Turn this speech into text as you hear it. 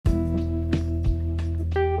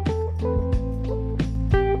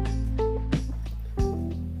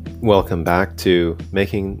Welcome back to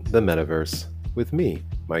Making the Metaverse with me,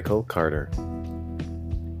 Michael Carter.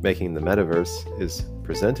 Making the Metaverse is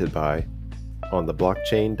presented by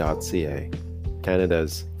ontheblockchain.ca,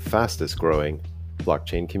 Canada's fastest growing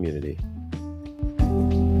blockchain community.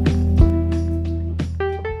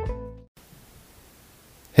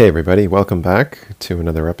 Hey everybody, welcome back to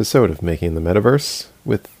another episode of Making the Metaverse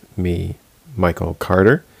with me, Michael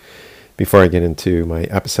Carter. Before I get into my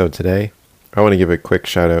episode today, I want to give a quick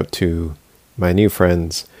shout out to my new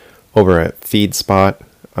friends over at FeedSpot.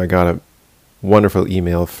 I got a wonderful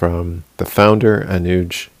email from the founder,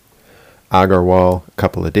 Anuj Agarwal, a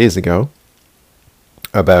couple of days ago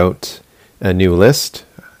about a new list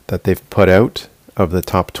that they've put out of the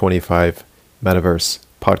top 25 Metaverse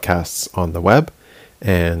podcasts on the web,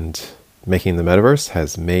 and Making the Metaverse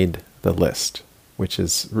has made the list, which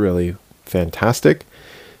is really fantastic.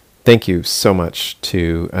 Thank you so much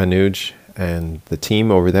to Anuj and the team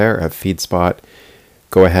over there at FeedSpot.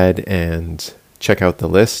 Go ahead and check out the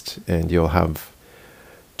list, and you'll have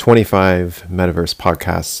 25 Metaverse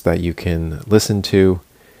podcasts that you can listen to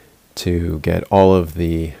get all of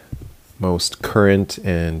the most current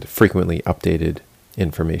and frequently updated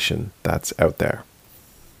information that's out there.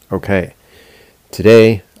 Okay,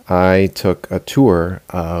 today I took a tour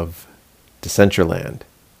of Decentraland,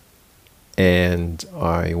 and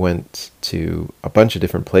I went to a bunch of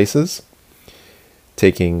different places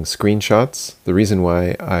taking screenshots. The reason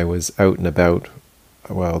why I was out and about,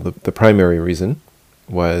 well, the primary reason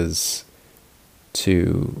was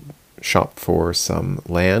to shop for some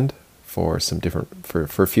land for a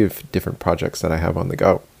few different projects that I have on the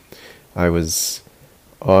go. I was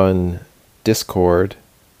on Discord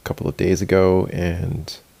a couple of days ago,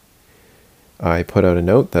 and I put out a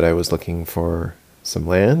note that I was looking for some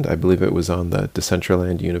land. I believe it was on the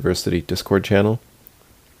Decentraland University Discord channel.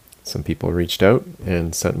 Some people reached out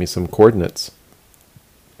and sent me some coordinates.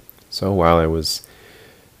 So while I was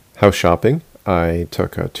house shopping, I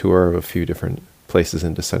took a tour of a few different places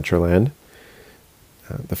in Decentraland.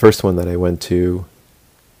 The first one that I went to,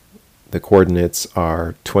 the coordinates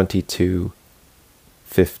are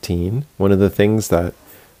 2215. One of the things that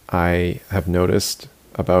I have noticed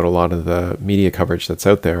about a lot of the media coverage that's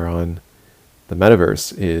out there on the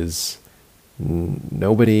Metaverse is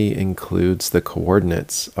nobody includes the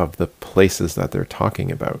coordinates of the places that they're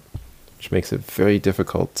talking about, which makes it very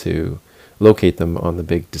difficult to locate them on the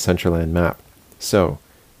big Decentraland map. So,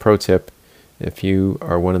 pro tip, if you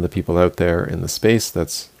are one of the people out there in the space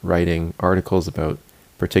that's writing articles about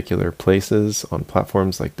particular places on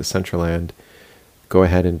platforms like Decentraland, go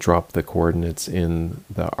ahead and drop the coordinates in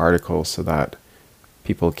the article so that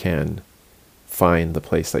people can find the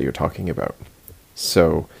place that you're talking about.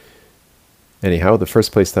 So, anyhow, the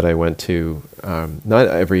first place that I went to, not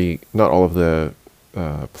all of the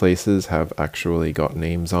places have actually got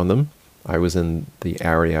names on them. I was in the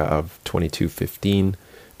area of 2215.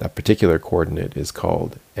 That particular coordinate is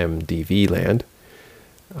called MDV land.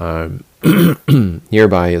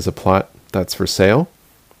 Nearby is a plot that's for sale,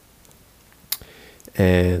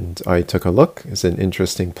 and I took a look. It's an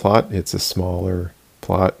interesting plot. It's a smaller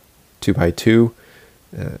plot, 2x2.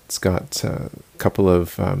 It's got a couple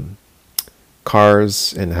of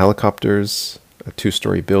cars and helicopters, a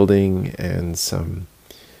 2-story building, and some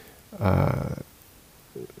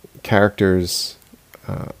characters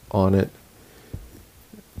on it.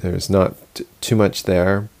 There's not too much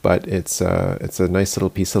there, but it's a nice little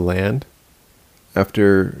piece of land.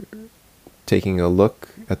 After taking a look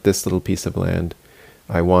at this little piece of land,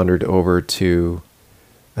 I wandered over to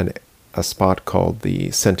a spot called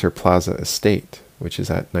the Center Plaza Estate, which is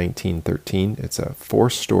at 1913. It's a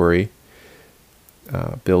 4-story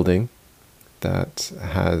building that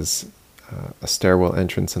has a stairwell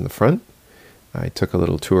entrance in the front. I took a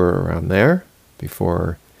little tour around there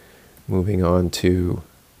before moving on to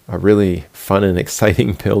a really fun and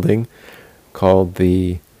exciting building called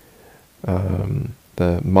the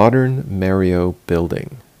Modern Mario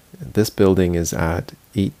Building. This building is at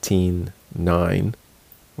 189,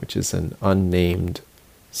 which is an unnamed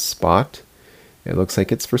spot. It looks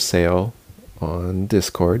like it's for sale on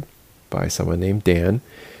Discord by someone named Dan,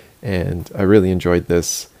 and I really enjoyed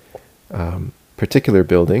this particular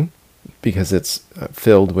building because it's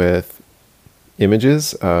filled with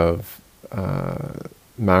images of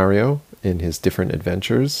Mario in his different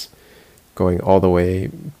adventures, going all the way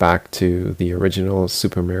back to the original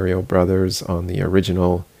Super Mario Brothers on the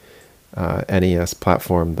original NES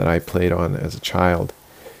platform that I played on as a child.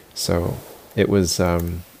 So it's a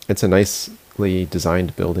nicely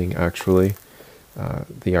designed building, actually.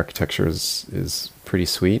 The architecture is pretty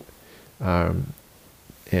sweet.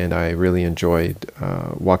 and I really enjoyed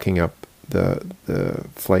walking up the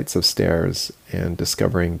flights of stairs and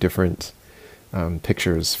discovering different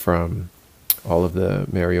pictures from all of the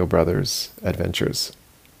Mario Brothers adventures.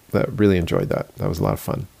 That really enjoyed that. That was a lot of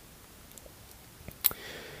fun.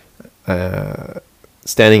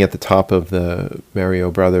 Standing at the top of the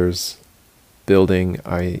Mario Brothers building,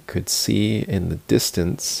 I could see in the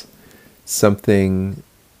distance something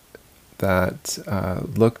that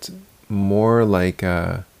looked more like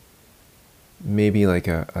maybe like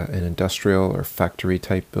an industrial or factory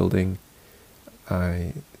type building.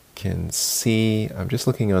 I can see, I'm just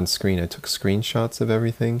looking on screen, I took screenshots of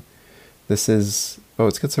everything. This is, oh,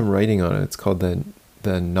 it's got some writing on it. It's called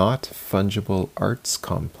the Not Fungible Arts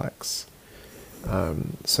Complex.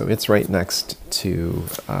 So it's right next to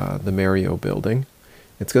the Mario building.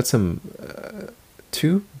 It's got some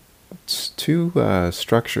two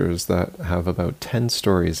structures that have about 10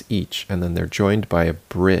 stories each, and then they're joined by a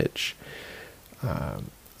bridge.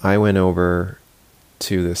 I went over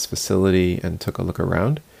to this facility and took a look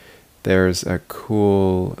around. There's a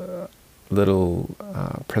cool little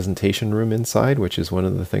presentation room inside, which is one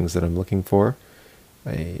of the things that I'm looking for,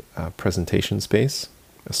 a presentation space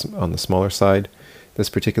on the smaller side. This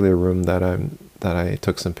particular room that I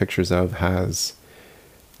took some pictures of has,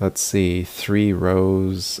 let's see, 3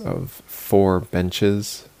 rows of 4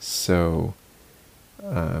 benches. So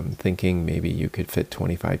I'm thinking maybe you could fit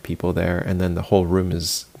 25 people there, and then the whole room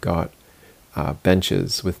has got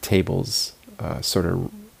benches with tables, sort of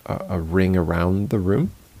a ring around the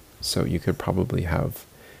room. So you could probably have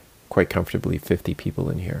quite comfortably 50 people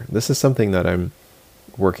in here. This is something that I'm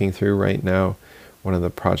working through right now. One of the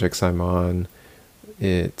projects I'm on,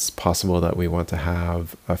 it's possible that we want to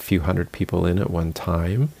have a few hundred people in at one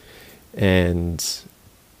time. And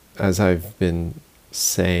as I've been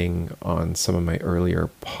saying on some of my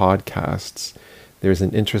earlier podcasts, there's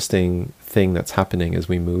an interesting thing that's happening as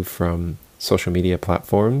we move from social media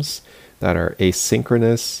platforms that are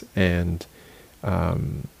asynchronous and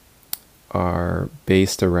are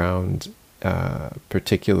based around a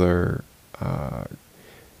particular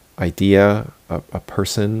idea, a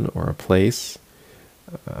person or a place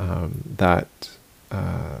that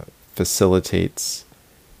facilitates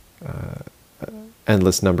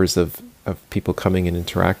endless numbers of people coming and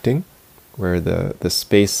interacting, where the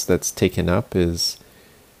space that's taken up is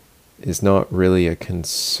not really a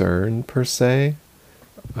concern per se.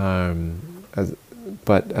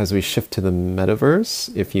 But as we shift to the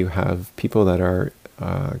metaverse, if you have people that are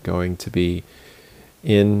going to be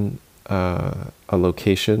in a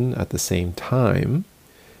location at the same time,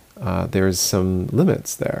 there's some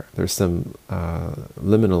limits there. There's some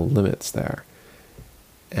liminal limits there.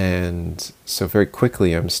 And so very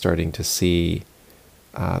quickly I'm starting to see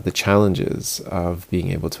the challenges of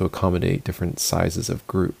being able to accommodate different sizes of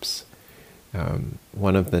groups.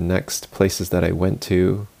 One of the next places that I went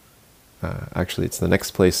to, actually it's the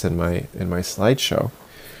next place in my slideshow,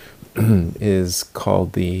 is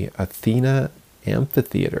called the Athena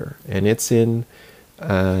Amphitheater, and it's in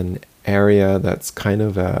an area that's kind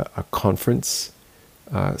of a conference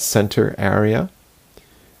center area.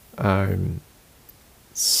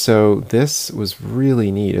 So this was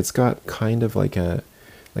really neat. It's got kind of like an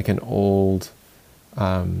old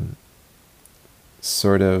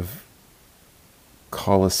sort of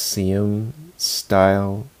Colosseum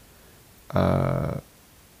style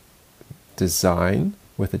design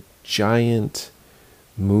with a giant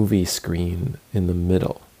movie screen in the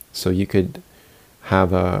middle. So you could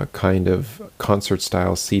have a kind of concert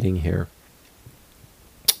style seating here.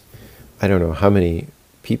 I don't know how many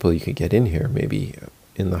people you could get in here, maybe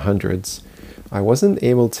in the hundreds. I wasn't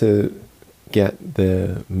able to get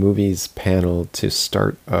the movies panel to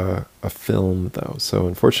start a film though. So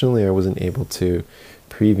unfortunately I wasn't able to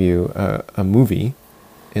preview a movie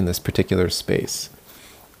in this particular space.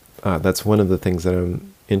 That's one of the things that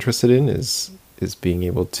I'm interested in is being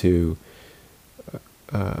able to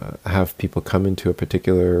have people come into a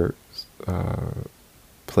particular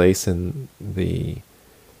place in the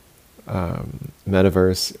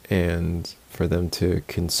metaverse and for them to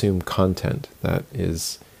consume content that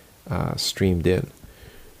is streamed in.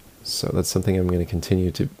 So that's something I'm going to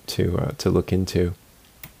continue to look into.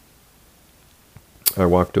 I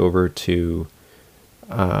walked over to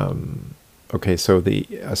okay, so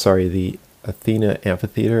the Athena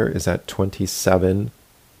Amphitheater is at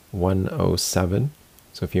 27107.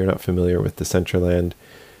 So if you're not familiar with Decentraland,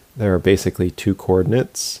 there are basically 2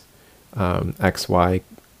 coordinates, XY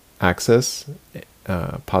axis,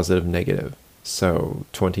 positive, negative. So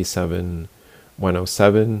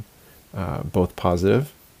 27107, both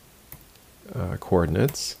positive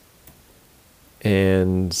coordinates.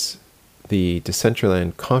 And the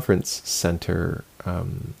Decentraland Conference Center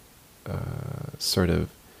sort of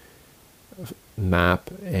map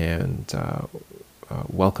and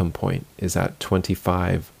welcome point is at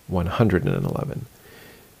 25,111.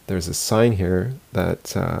 There's a sign here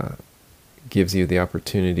that gives you the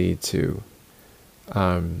opportunity to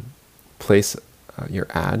place your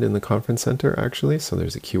ad in the conference center, actually. So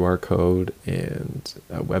there's a QR code and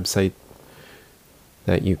a website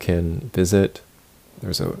that you can visit.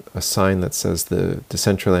 There's a sign that says the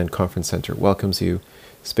Decentraland Conference Center welcomes you.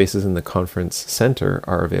 Spaces in the conference center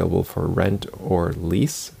are available for rent or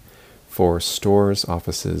lease for stores,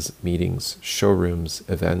 offices, meetings, showrooms,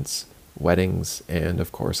 events, weddings, and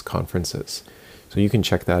of course conferences. So you can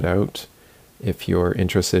check that out if you're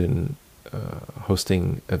interested in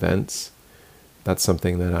hosting events. That's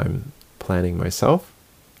something that I'm planning myself,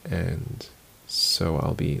 and so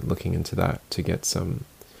I'll be looking into that to get some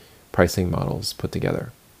pricing models put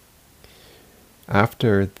together.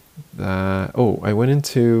 After that, I went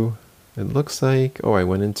into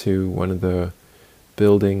one of the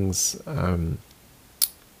buildings.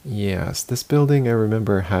 Yes, this building I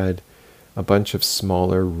remember had a bunch of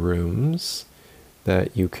smaller rooms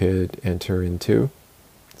that you could enter into.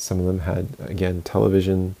 Some of them had, again,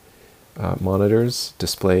 television monitors,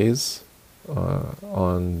 displays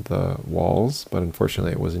on the walls, but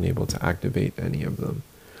unfortunately I wasn't able to activate any of them.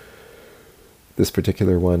 This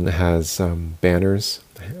particular one has banners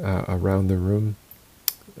around the room.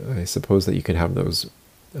 I suppose that you could have those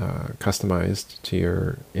customized to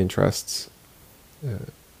your interests.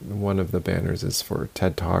 One of the banners is for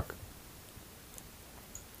TED Talk.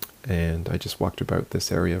 And I just walked about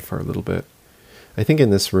this area for a little bit. I think in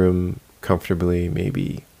this room, comfortably,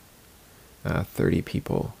 maybe 30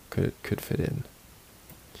 people could fit in.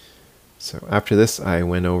 So after this, I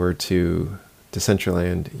went over to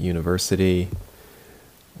Decentraland University,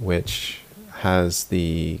 which has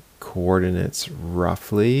the coordinates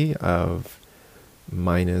roughly of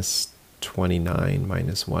 -29,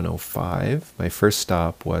 -105. My first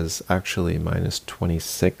stop was actually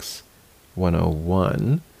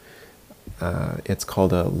 -26,101. It's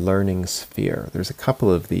called a learning sphere. There's a couple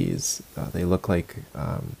of these. They look like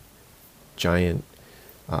giant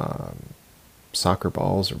soccer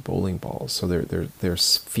balls or bowling balls. So they're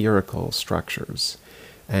spherical structures.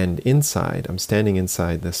 And inside, I'm standing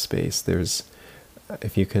inside this space. There's,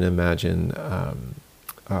 if you can imagine,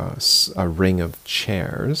 a ring of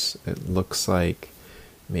chairs. It looks like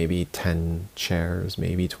maybe 10 chairs,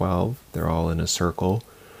 maybe 12. They're all in a circle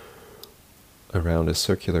around a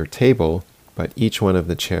circular table, but each one of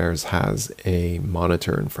the chairs has a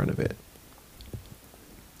monitor in front of it.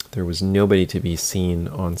 There was nobody to be seen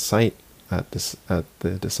on site at the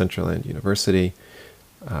Decentraland University,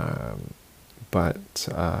 but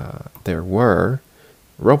there were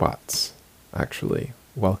robots actually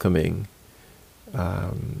welcoming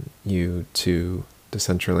you to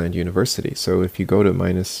Decentraland University. So if you go to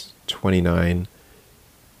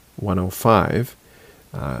 -29,105,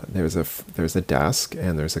 there's a desk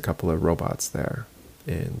and there's a couple of robots there,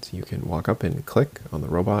 and you can walk up and click on the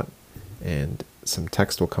robot, and some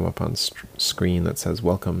text will come up on screen that says,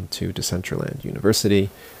 "Welcome to Decentraland University.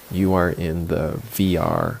 You are in the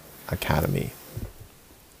VR Academy."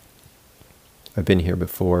 I've been here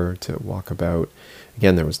before to walk about.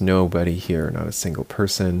 Again, there was nobody here, not a single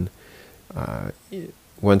person.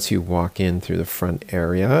 Once you walk in through the front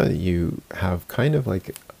area, you have kind of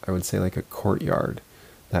like, I would say, like a courtyard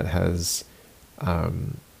that has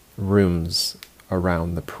rooms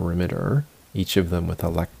around the perimeter, each of them with a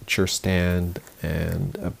lecture stand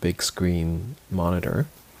and a big screen monitor.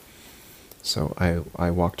 So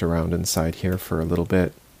I walked around inside here for a little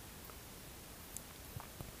bit.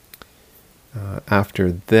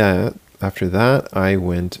 After that, I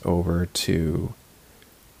went over to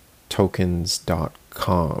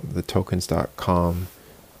tokens.com, the tokens.com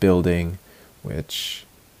building, which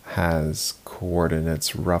has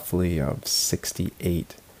coordinates roughly of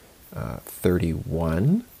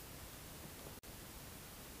 6831.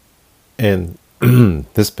 And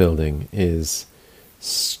this building is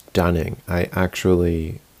stunning. I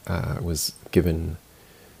actually was given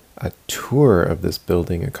a tour of this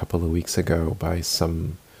building a couple of weeks ago by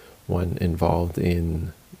someone involved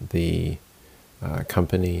in the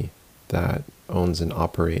company that owns and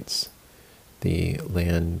operates the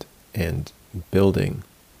land and building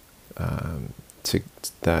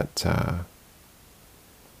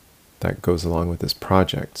that goes along with this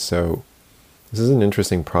project. So this is an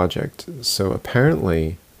interesting project. So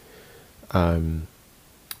apparently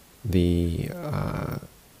the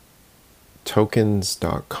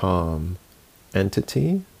tokens.com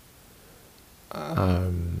entity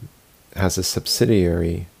has a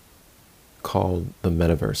subsidiary called the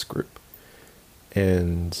Metaverse Group.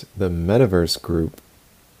 And the Metaverse Group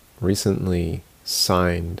recently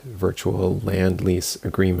signed virtual land lease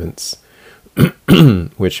agreements,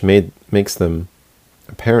 which makes them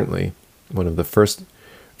apparently one of the first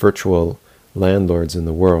virtual landlords in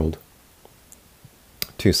the world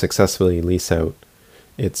to successfully lease out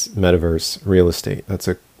its metaverse real estate. That's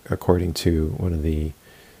according to one of the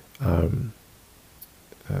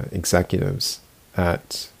executives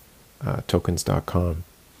at tokens.com.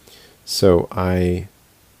 So I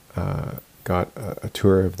got a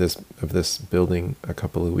tour of this building a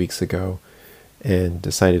couple of weeks ago and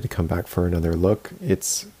decided to come back for another look.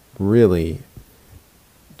 It's really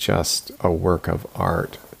just a work of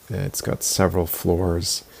art. It's got several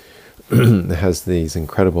floors. It has these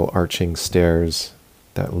incredible arching stairs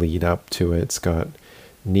that lead up to it. It's got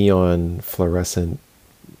neon fluorescent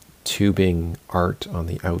tubing art on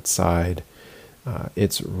the outside.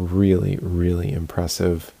 It's really, really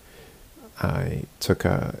impressive. I took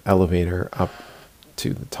an elevator up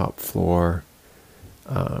to the top floor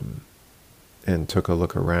and took a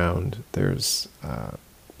look around. There's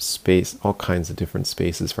space, all kinds of different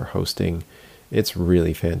spaces for hosting. It's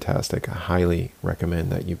really fantastic. I highly recommend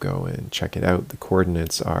that you go and check it out. The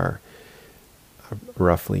coordinates are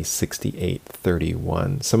roughly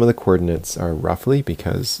 6831. Some of the coordinates are roughly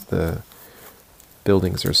because the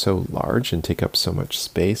buildings are so large and take up so much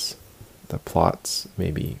space. The plots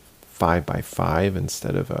maybe 5 by 5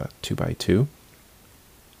 instead of a 2 by 2.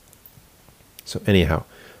 So anyhow,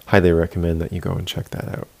 highly recommend that you go and check that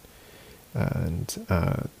out.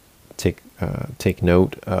 And take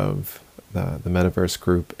note of the Metaverse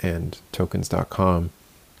Group and tokens.com,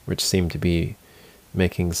 which seem to be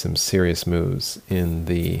making some serious moves in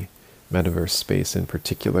the metaverse space, in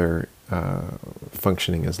particular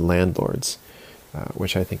functioning as landlords,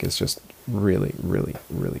 which I think is just really, really,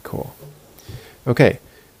 really cool. Okay,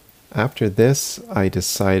 after this, I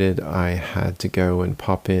decided I had to go and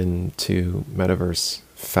pop in to Metaverse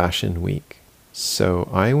Fashion Week. So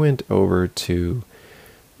I went over to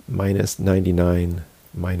 -99,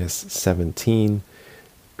 -17.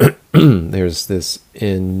 There's this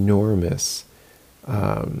enormous,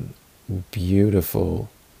 beautiful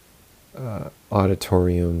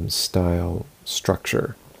auditorium style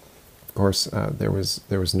structure. Of course, there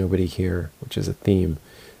was nobody here, which is a theme.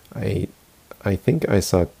 I think I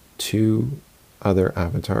saw 2 other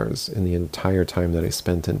avatars in the entire time that I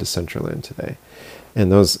spent in Decentraland today,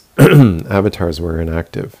 and those avatars were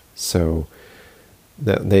inactive. So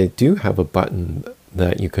that they do have a button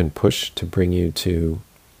that you can push to bring you to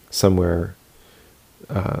somewhere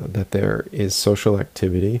that there is social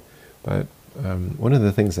activity. But one of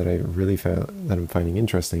the things that I really found that I'm finding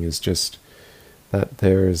interesting is just that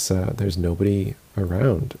there's nobody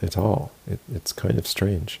around at all. It's kind of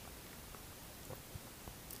strange.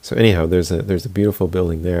 So anyhow, there's a beautiful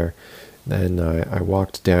building there. Then I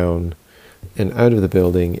walked down and out of the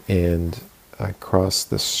building, and across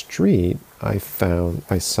the street I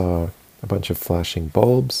saw a bunch of flashing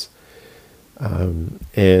bulbs.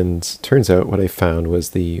 And turns out what I found was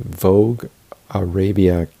the Vogue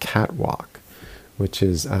Arabia catwalk, which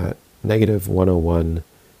is at -101,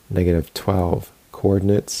 -12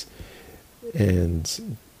 coordinates.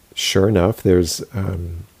 And sure enough, there's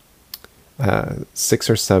 6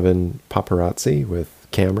 or 7 paparazzi with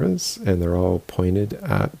cameras, and they're all pointed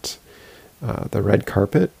at the red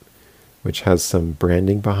carpet, which has some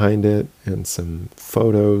branding behind it and some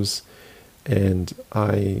photos. And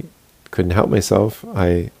I couldn't help myself.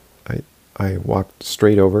 I walked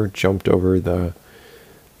straight over, jumped over the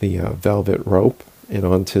velvet rope and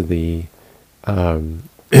onto the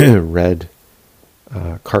red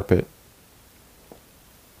carpet,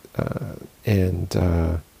 and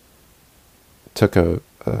took a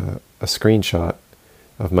screenshot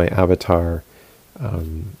of my avatar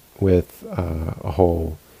with a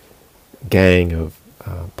whole gang of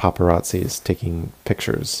paparazzis taking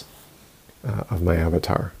pictures of my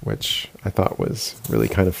avatar, which I thought was really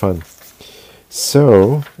kind of fun.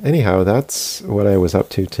 So anyhow, that's what I was up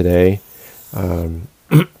to today in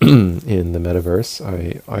the Metaverse.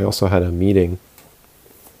 I also had a meeting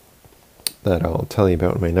that I'll tell you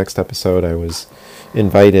about in my next episode. I was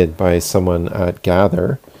invited by someone at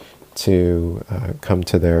Gather to come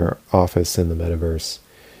to their office in the Metaverse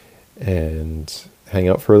and hang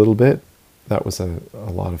out for a little bit. That was a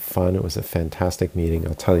lot of fun. It was a fantastic meeting.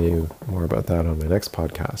 I'll tell you more about that on my next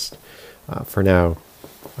podcast. For now,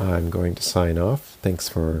 I'm going to sign off. Thanks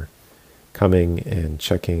for coming and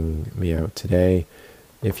checking me out today.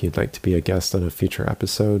 If you'd like to be a guest on a future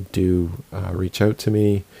episode, do reach out to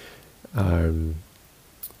me. I'm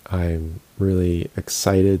really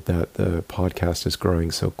excited that the podcast is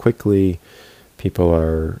growing so quickly. People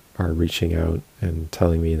are reaching out and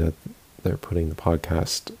telling me that they're putting the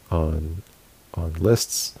podcast on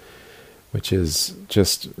lists, which is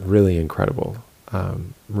just really incredible.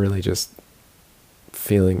 Really just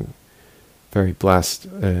feeling very blessed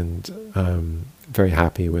and very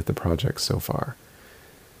happy with the project so far.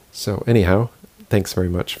 So anyhow, thanks very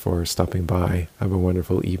much for stopping by. Have a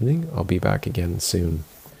wonderful evening. I'll be back again soon.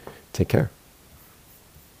 Take care.